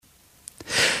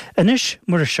Inis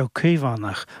Muiris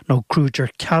Caomhánach nó Kruger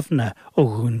Kavanagh ó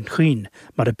Dhún chuin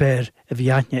mar a béir a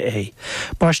bhíaithne é.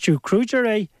 Baistú Kruger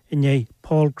é inné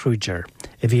Paul Kruger,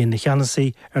 a bhí na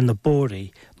cheannasaí na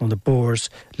bóraí nó na bórs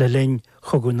le linn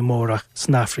chogadh na mórach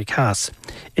san Afric Theas,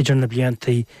 idir na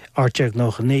bliantaí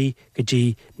 1899 go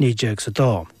dtí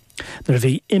 1902. Nar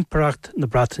bhí imparacht na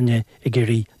Bretagne i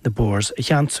gcéirí na bórs a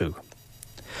cheantsú.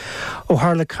 Ó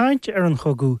tharla caint an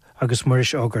chogadh agus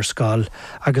Muiris ógur scáil,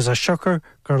 agus a seachar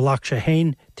gur lach sé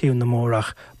hain tíú na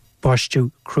mórach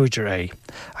baistú Kruger é,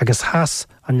 agus theas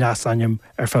an leas aim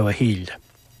fá a híl.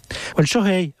 Well seo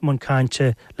é mun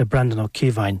cainte le Breandán ó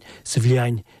Cíobháin sa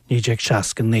bhliain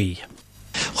 1969.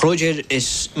 Kruger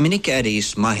is minic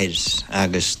erís maithir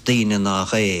agus daoine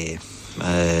nach é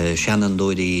seanan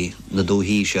dóirí na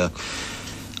dóhíise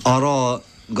árá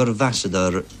gur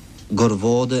bheasadar gur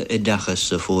bhóda i dechas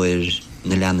sa fuair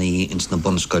na leanaí ins na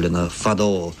bunscoilena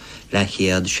fadó le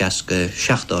chéad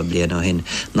 60 bliain ó hin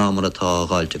ná mar atá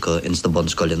gáilteacha ins na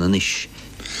bunscoilena níos.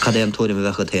 Cad é an tóirim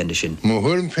a bhecha téanda sin? Má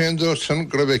thuirm féinú san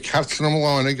gur bheith ceartsan am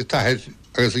gháinna go taithir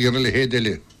agus a ghearna le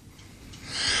héadéile.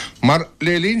 Mar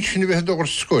le lín sin bheith dogur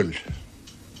scoil.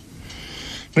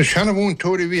 Na seanna bhún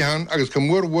tóirí bhíhan agus go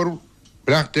mór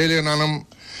breach déile an anam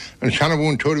an seanna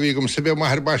bhún tóirí bhí gom sa bheith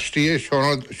maithir baistí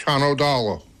seán ó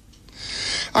dála.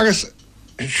 Agus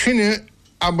sinne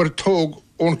aber tóg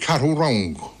ón carthú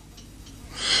rang.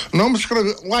 Námas gur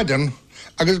leidan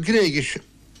agus gréigis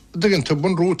diganta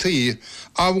bun rútaí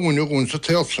a bhúine gún sa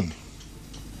téalsan.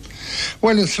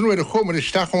 Well in san a chomar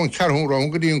isteach ón carthú rang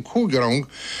go dtí an cúga rang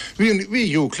hí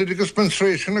Euclid agus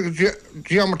menstruation agus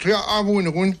geometry a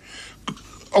bhúine gún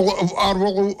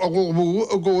arhil bhú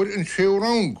a ggóir in séú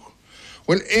rang.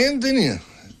 Well éon duine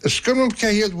is scannam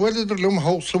cehiad bhfuidir lum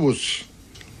hása bhús.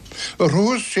 A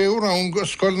rús séú rang a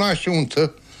scoil náisiúnta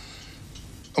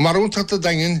a mar úntaachta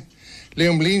daingin le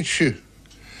lín siú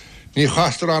ní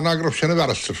chastar an agraf sinna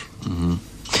bhearastar.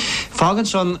 Fágan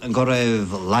son go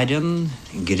raibh leidan,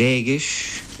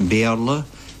 gréigis, béarla,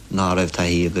 ná raibh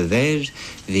taí go bhéir,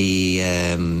 hí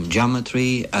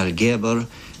geometry, algebra,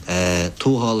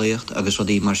 túthálaíocht agus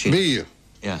rudí mar sin. Bí.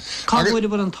 Cá bhfuidir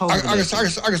bud an tág?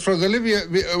 Agus rud a libhí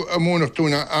a mónach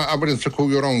túna a barin sa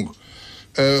cúga rang.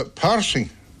 Parsing.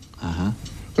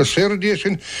 Go sér dí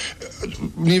sin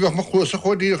ní bheith mo chuasa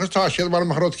chodí agus tá séad mar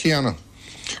marrod chéana.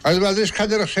 Agus bheith is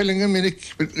cadidir a selinga minic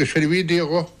sé bhí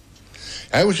díogo.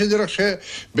 Ewa sé dirach sé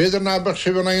beidir nábach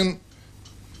sé bhanain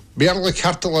bearla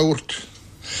carta laurt.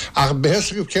 Ach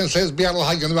behesa go cén séis bearla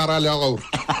hagan bhar eile laurt.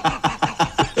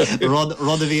 Rod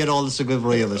a bhí ar álas a go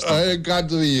bhréalas. Gad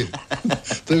bhí.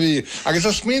 Agus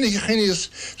a smínig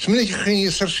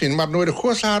chiníos ar sin, mar nuair a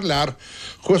chus ar lear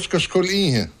chus go scoil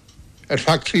ihe.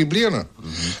 Fact 3 bliana.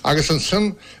 Agus an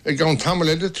sin gan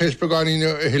tamaleide treis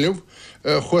beganíine a hiileh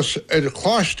chus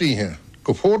chláistíhe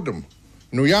go fórdum,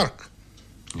 New York.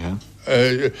 An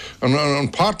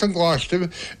part an gláiste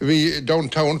hí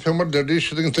downtown femar der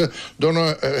dís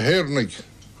donna héirnig.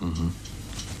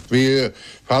 Hí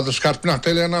fáda scarpnacht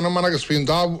eile an man agus hín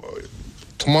dá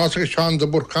Tomás agus Seán de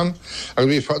Burcan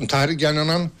agus hí an tair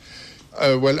geanan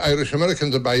well Irish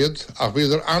Americans a baiad ach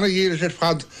bhíidir anna dhéir sé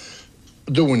fad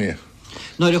dúine.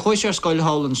 Náir a chuis ar scoil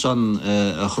hálan son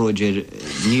a chróidir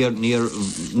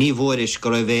ní bhóris go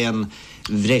raibh éan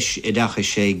bhreis i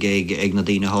dachas sé ag na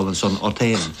dtíine hálan son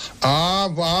ortéan.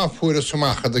 Bhá fuair a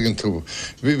sumacha dagin tú.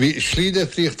 Bhí slíide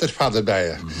fríocht ar fada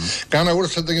beie. Gan a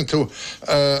bhúrsa dagin tú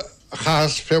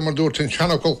chas fémar dúirt in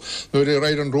Seanachol nuair a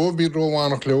raid an róbí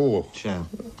rómhánach le ó.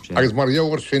 Agus mar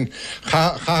dheoghar sin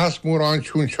chas mór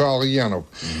ansún seála dhéanamh.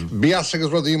 Bías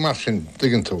agus rud í mar sin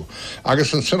dagin tú.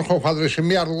 Agus an sin chomhadra sé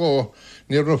mear ló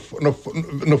níor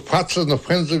nó patsas nó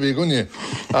fensa bhí gunne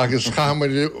agus chamar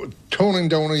tóning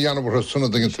dana dhéanamh sunna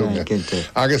dagin tú.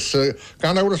 Agus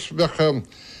gan áras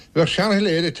bheith seanna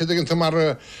léire te dagin tú mar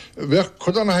bheith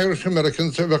chudan na Irish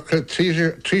Americans bheith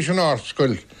trí an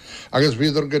árscoil. Agus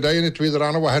bhíidir go daanit bhíidir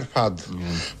anna bhair fad.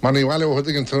 Mar ní bhile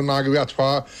bhthiginn tú ná go bheat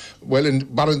fá bhfuil in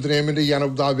baran dréimid i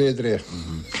dhéanamh dá bhéadré.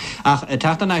 Ach,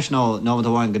 teachta náis ná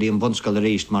bhhain goí an bunscoil a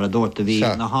ríist mar a dúirta bhí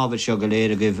na hábhaid seo go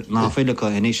léir a goibh ná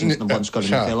filecha inisins na bunscoil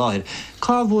na fé láthir.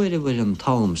 Cá bhfuir bhfuil an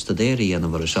talms de déirí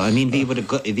dhéanamh seo? I mean, bhí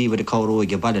bhfuil a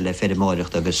cáróig a baile le féidir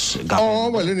máireacht agus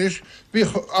well inis, bhí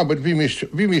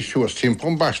mí siúas timp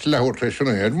an baist lehuirtrééis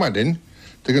an éir maidin,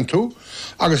 dagin tú,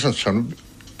 agus an son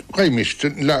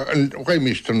Gaimisten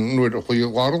nuair a chuí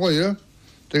gháirlaide,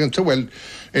 dagin tú bhfuil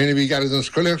éana bhí garad an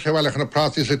scoile sé bhheach na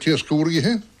prátí sa tí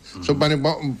scúrgaithe, so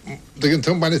dagin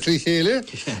tú bainna trí chéile.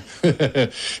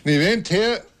 Ní bhéon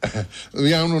té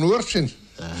bhí an uair sin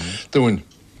dúin.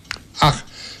 Ach,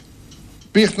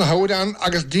 bích na háid an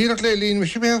agus díreach le lín me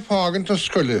sé bheith fágan tá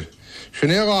scoile.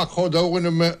 Sinnéá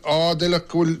chódáhaine me ádaile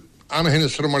cúil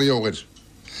anhinnisar mar jógaid.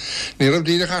 Ní rah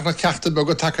díireach na ceachta be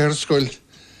go take ar scoil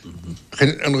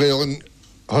an réalan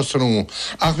hosanú.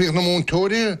 Ach bhíh na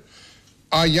múntóirí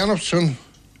a dhéanamh san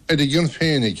a gionn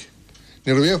féinnig.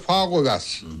 Ní rah bhéh fá go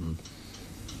bheas.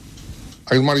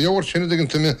 Agus mar jóir sinna dgan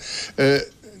tuine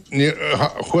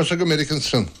chuasa American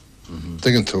san.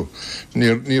 Dgan tú.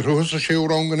 Ní ruhas a séú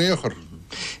rán gan éachar.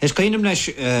 Is cainam leis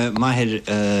maithir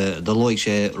do loig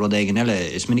sé rud éigen eile,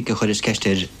 is minic a chuir is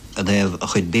ceistir a bheith a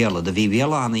chuid béla, de bhí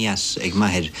béla anna yes ag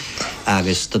maithir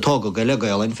agus tá tóga go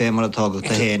legailin fé mar a tóga a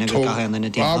héana agus gahéana na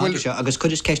tíim seo, agus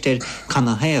chuir is ceistir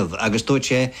canna héamh, agus dúirt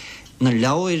sé na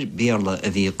leabhar béla a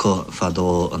bhí có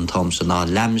fadó an Thomson ná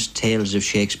Lamb's Tales of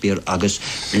Shakespeare agus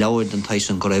leabhar den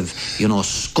Tyson go raibh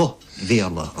sco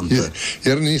béla an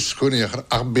níos scoíochar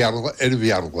ach béla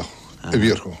béla a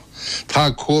bhíorcha. Tá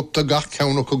cópta gach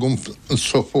ceannach go gom an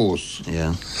sofós.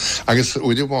 Agus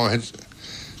uidir bháid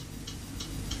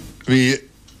hí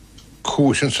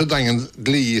cúsin sa dagan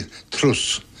glí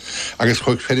trus agus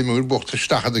chuig féidir múr bochta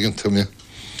stachad agin tuime.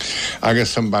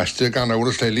 Agus an baiste gan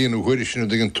áras le líonú huiir sinna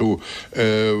dgan tú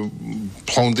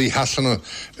plándaí hasanna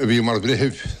a bhí mar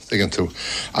brithih dgan tú.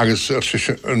 Agus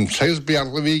an 6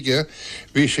 bearla bhíige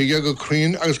bhí sé go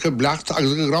crín agus go bleacht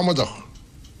agus go gramadach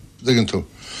dgan tú.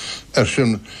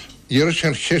 Sin dhéar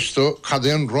sin cheistó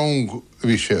cadéan rong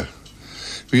bhí sé.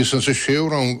 Bhí san sa séú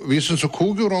rong, bhí san sa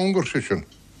cúgu rongur sé sin.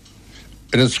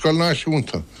 In an scoil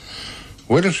náisiúnta.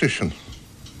 Bhuidir sé sin.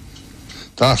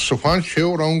 Tá sa fáin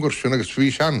séú rongur sin agus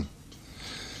bhí sean.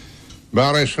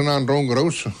 Bara sin an rongur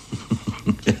ása.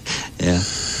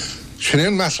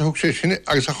 Sinnéon measa thug sé sinne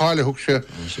agus a cháile thug sé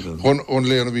ón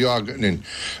léana bhí aganin.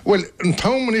 Well, an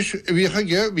táman is bhícha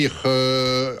ge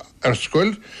bhícha ar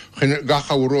scoil chun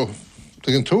gachaúró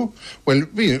dgan tú, well,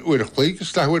 bhí uireach lí,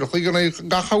 gus le uireach lí gan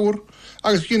gachaúr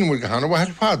agus ginmúir go hána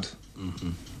bhair fad.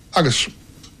 Agus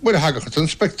bhfuil hagachat an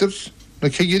spectors na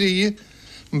céigirí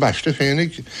an baiste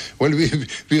féinnig, well,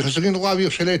 bhíchas a gin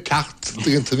lábhíoh sé le tacht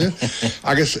dgan tú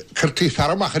agus curtí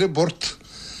fearmach ar bort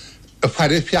a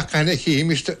fare fiachchaine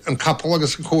chéimiiste an capal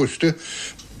agus an cóiste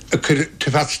a chur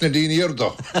tufatsna daoine ardó.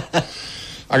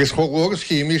 Agus chógógus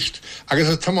chéimiist agus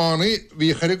a tamánaí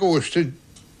bhí chuir a góiste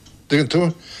dgan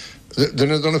tú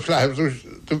duna donna fleibh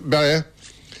be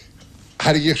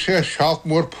haigh sé seach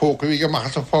mór póca bhí go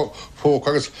maithas a fóca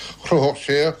agus chruthach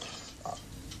sé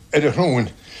ar a hrúin.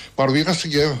 Mar bhíchas a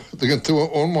gcéh dgan tú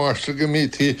ón máiste go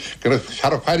mítí gur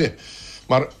searaphaide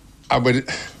mar aber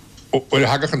O'r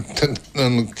hagach yn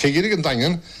cegir yn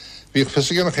dangan, fi'ch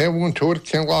ffysig yn chefn tŵr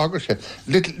cyn lagar sé.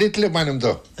 Little manum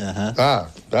do.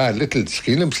 Little,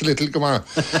 skilims little gama.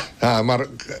 Mar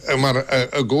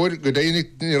a góir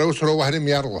gydeinig ni raus ró had im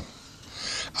jarla.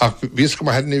 Ach, fys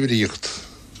gama had nefyd ícht.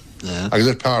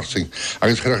 Agus parsing.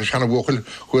 Agus chyrach sian a bwchel,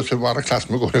 hwys yr war a clas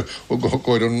me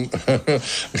góir yn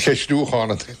llesdw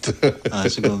chana.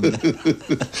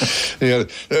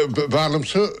 Barlam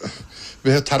so, we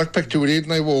het tark pectúréid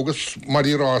na bhógus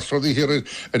marí rásrod í hir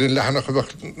ar an lehanach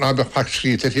ná bheith pac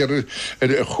sríte hir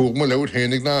ar chúgma leir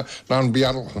hénig na an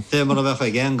bearl. Fé mar a bheith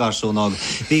ag an garsún ág.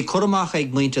 Bhí chormach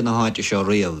ag muinte na háite seo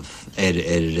riamh ar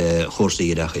chórsaí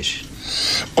ireachis.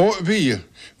 Ó, bhí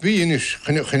inis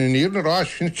chun níir na rás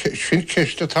sin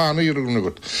ceiste tána í rúna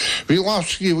gut. Bhí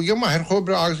láfscí bhí maithir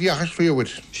chobre agus iachas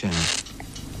riamhid.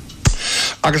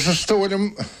 Agus a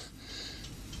stóilm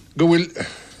go bhfuil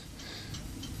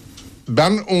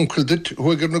ben onkel dit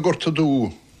hoe na gorta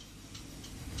dú.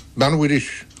 Ben Muiris.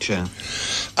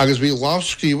 Agus bhí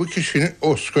láfscríomh sin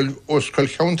óscoil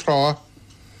cheann trá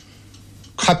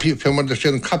capi mar de sé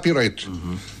an copyright.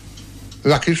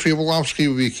 Lacin sríomh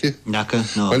láfscríomh bhíci.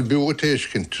 Well, bú a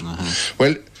téiscint.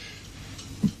 Well,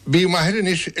 bí maithir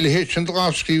inis le héit sin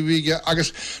láfscríomh bhíige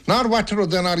agus nar watar ó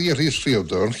den ar í rísríomh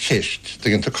do an cheist.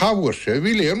 Daginn tá cábhúir sé,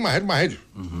 bhí léon maithir.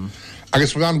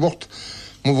 Agus bhí an bhocht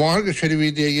Mo bhharga sé bhí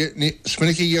ní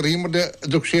sminnig í rímar de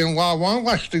dúg sé an láháin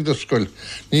leistig do scoil,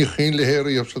 ní chin le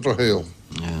héirí op sa drohéil.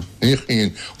 Ní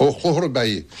chin, ó chlóthra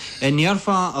bei.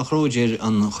 Níarfa a chróidir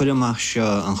an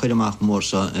chuireamach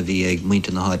mórsa a bhí ag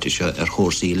muinte na háite seo ar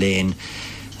chórsaí léin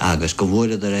agus go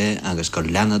bhóide de ré, agus gur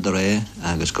lena de ré,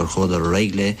 agus gur chódar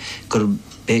régle, gur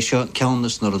béisio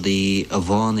ceannas nar dí a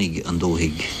bhánig an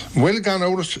dóhiig. Well gan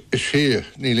áras sé,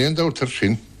 ní léon dátar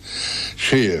sin,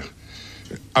 sé.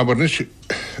 Aber nis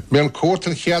ben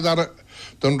kótan cheadar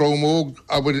den rómóg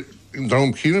aber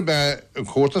dróm cína be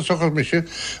kótan sochas mise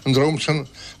an dróm san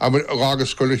aber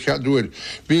agus scoil cheadúir.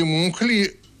 Bhí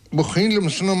múnchalí buchinlim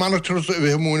san a manatúr a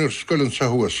bhí múnir scoilin sa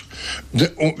huas.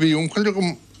 Bhí únchalí go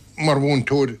mar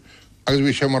bhúntóir agus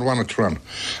bhí sé mar bhana trán.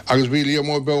 Agus bhí lí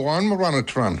mó beháin mar bhana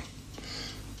trán.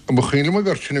 A buchinlim a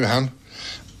bhirsin bhán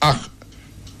ach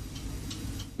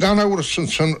gan áhar san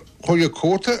chuige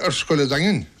cóta scoile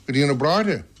dangin, go dtíana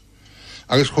bráide.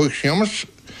 Agus chuig seamas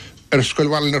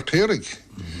scoilhhail nar téirigh.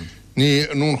 Ní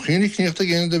nún chinig níocht a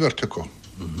géana de vertico.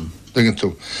 Dagin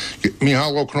tú. Mí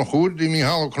háló cnachúd, mí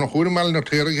háló cnachúd meall nar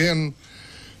téirigh héan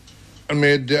an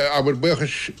méid aber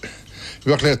buchas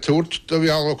bheach le túirt do bhí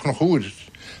háló cnachúd.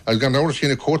 As gan áhar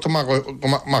sína cóta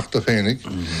machta féinnig.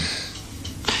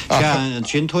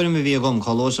 Sin tuairim a bhí gom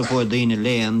chalós a fór daoine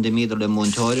léan de míidir le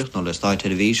montáireacht nó le stáid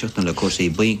televíseach nó le cusaí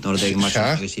buint nó ag mar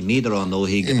agus í míidir an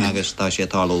nóí agus tá sé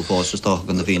talú fósastá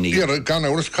gan na bhíine. Iar gan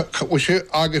áras sé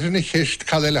agur na chéist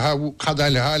cadaile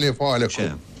hála fáile chu.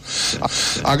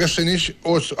 Agus inis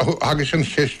agus an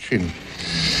chéist sin.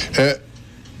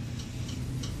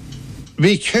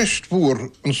 Bhí ceist búr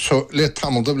le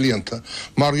tamil do blianta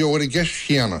mar jóir i gceist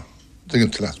chéana dagin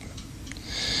tleatme.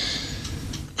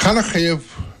 Chana chéamh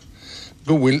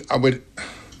go bhfuil aber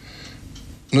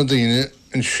na daine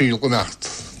in síl go nacht.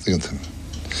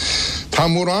 Tá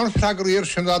mór an freagaríir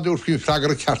sin ráúr fí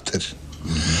freagar a ceartir.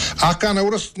 Ach gan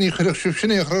áras ní chuireach sib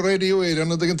sin éach a réidiú éire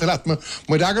na dagin talatma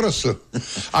muid agarasa.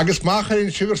 Agus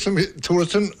mácharín sibir sem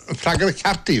túrasan freagar a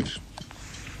ceartíh.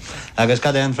 Agus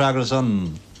cad é an freagar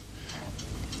san?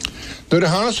 Nuair a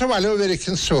hána sa bhaile bhfuir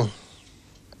cin so.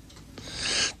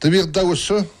 Da bhíh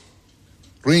dawsa,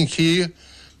 rincí,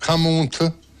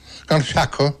 camúnta, gan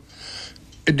feacha,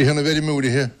 i dtíhanna bheirí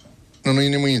múrithe, na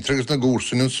naoine muintre agus na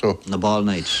gúrsainn so. Na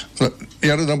ballnaid.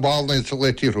 Iarad na ballnaid sa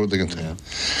le tíú dagin.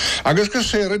 Agus go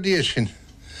séra díos sin,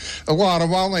 a bhhar a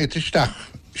ballnaid isteach,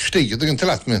 stíige dagin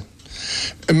talatme.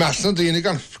 I meas na daine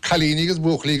gan chalíní agus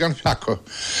buachlaí gan feacha.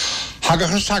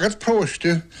 Hagachas sagad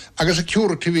próiste, agus a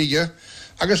ciúrta bhíige,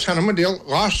 agus hanna ma déal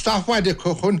gá stafhaide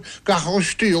chu chun gacha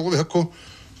stíol bheice chu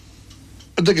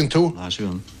dagin tú. Na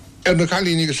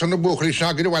chalíní agus sanna buachlaí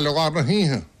seagar bhile gá na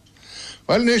híthe.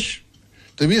 Well nis,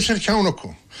 da bhí ar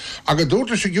ceannacha. Aga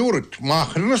dúirta sa giúrit, má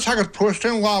churna sagad próiste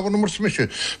an lábhan mar smise,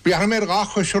 bhíar mé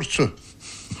gacha siúrtsa,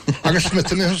 agus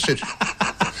smitana hisid.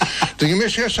 Dagi mé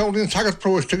sé saolín sagad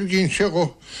próiste go gín sé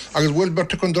go, agus bhfuil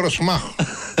berta chun doras mach.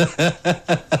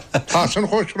 Tá san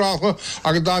chóisrácha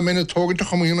agus dá ména tógad a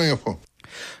chumíonna éfa.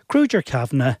 Kruger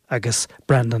Kavanagh agus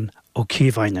Breandán ó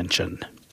Cíobháin sin.